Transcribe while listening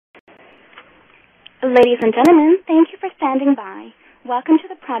Ladies and gentlemen, thank you for standing by. Welcome to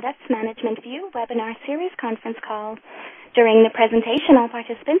the Products Management View webinar series conference call. During the presentation, all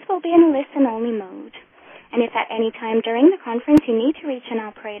participants will be in listen-only mode. And if at any time during the conference you need to reach an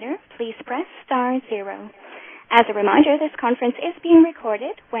operator, please press *0. As a reminder, this conference is being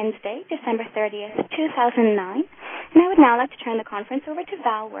recorded Wednesday, December 30th, 2009. And I would now like to turn the conference over to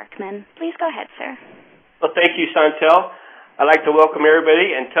Val Workman. Please go ahead, sir. Well, thank you, Chantel. I'd like to welcome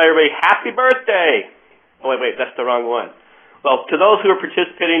everybody and tell everybody happy birthday. Oh, wait, that's the wrong one. Well, to those who are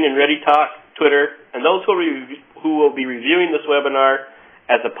participating in Ready Talk, Twitter, and those who will be reviewing this webinar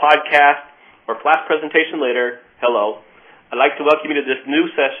as a podcast or flash presentation later, hello. I'd like to welcome you to this new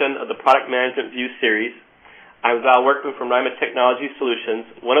session of the Product Management View series. I'm Val Workman from RYMA Technology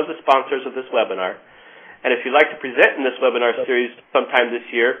Solutions, one of the sponsors of this webinar. And if you'd like to present in this webinar series sometime this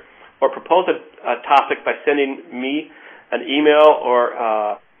year or propose a topic by sending me an email or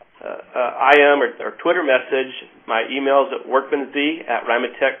IM or Twitter message, my email is at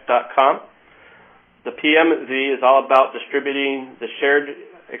workmanv@rymatech.com. The PMV is all about distributing the shared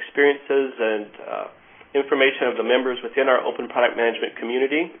experiences and information of the members within our open product management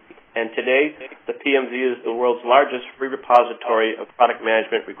community. And today, the PMV is the world's largest free repository of product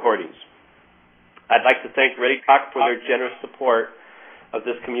management recordings. I'd like to thank Ready Talk for their generous support of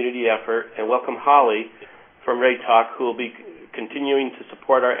this community effort and welcome Holly from Ready Talk, who will be continuing to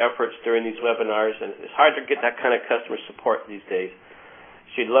support our efforts during these webinars. And it's hard to get that kind of customer support these days.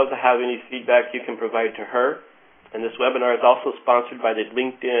 She'd love to have any feedback you can provide to her. And this webinar is also sponsored by the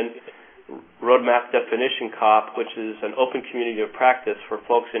LinkedIn Roadmap Definition COP, which is an open community of practice for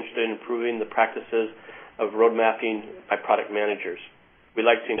folks interested in improving the practices of road mapping by product managers. We'd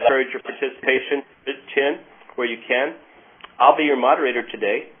like to encourage your participation where you can. I'll be your moderator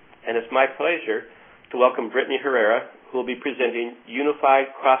today, and it's my pleasure to welcome Brittany Herrera, who will be presenting Unify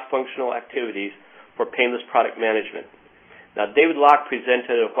Cross-Functional Activities for Painless Product Management. Now, David Locke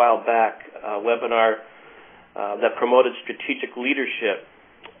presented a while back a webinar that promoted strategic leadership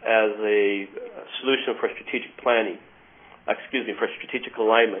as a solution for strategic planning, for strategic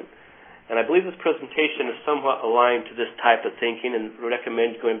alignment. And I believe this presentation is somewhat aligned to this type of thinking and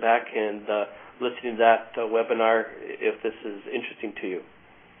recommend going back and listening to that webinar if this is interesting to you.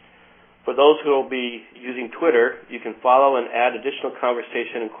 For those who will be using Twitter, you can follow and add additional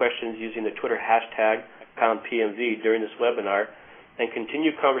conversation and questions using the Twitter hashtag #PMV during this webinar and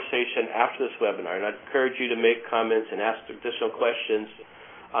continue conversation after this webinar. And I'd encourage you to make comments and ask additional questions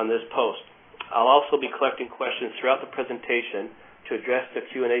on this post. I'll also be collecting questions throughout the presentation to address the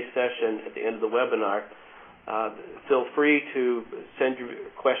Q&A session at the end of the webinar. Feel free to send your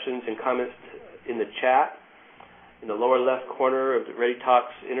questions and comments in the chat in the lower left corner of the Ready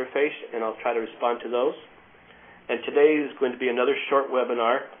Talks interface, and I'll try to respond to those. And today is going to be another short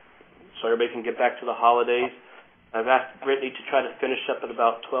webinar, so everybody can get back to the holidays. I've asked Brittany to try to finish up at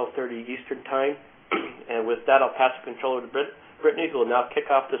about 12:30 Eastern Time, and with that, I'll pass the control over to Brittany, who will now kick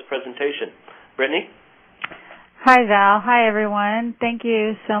off this presentation. Brittany? Hi, Val. Hi, everyone. Thank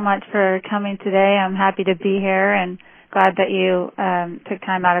you so much for coming today. I'm happy to be here and glad that you took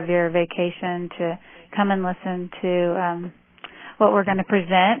time out of your vacation to come and listen to what we're going to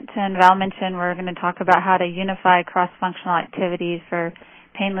present. And Val mentioned we're going to talk about how to unify cross-functional activities for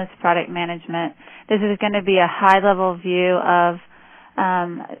painless product management. This is going to be a high-level view of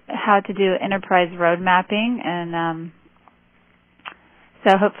how to do enterprise road mapping, and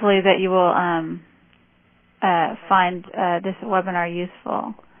so hopefully that you will find this webinar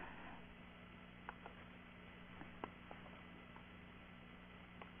useful.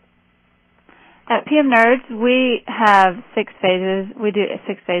 At PM Nerds, we have 6 phases. We do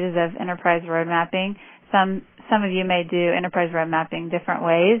 6 phases of enterprise road mapping. Some of you may do enterprise road mapping different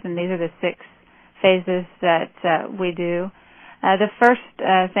ways, and these are the 6 phases that we do. The first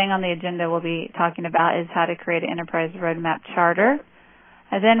thing on the agenda we'll be talking about is how to create an enterprise roadmap charter.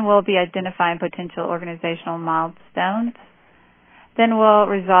 Then we'll be identifying potential organizational milestones. Then we'll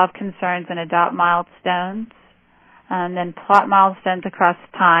resolve concerns and adopt milestones. And then plot milestones across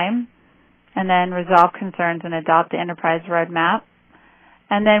time. And then resolve concerns and adopt the enterprise roadmap.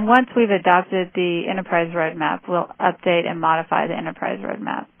 And then once we've adopted the enterprise roadmap, we'll update and modify the enterprise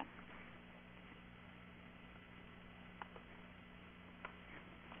roadmap.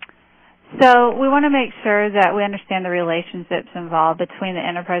 So we want to make sure that we understand the relationships involved between the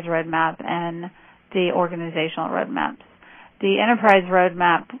enterprise roadmap and the organizational roadmaps. The enterprise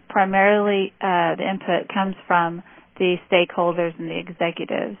roadmap, primarily the input comes from the stakeholders and the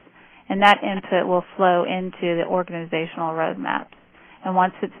executives, and that input will flow into the organizational roadmaps. And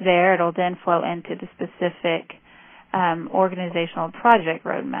once it's there, it'll then flow into the specific organizational project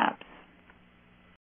roadmaps.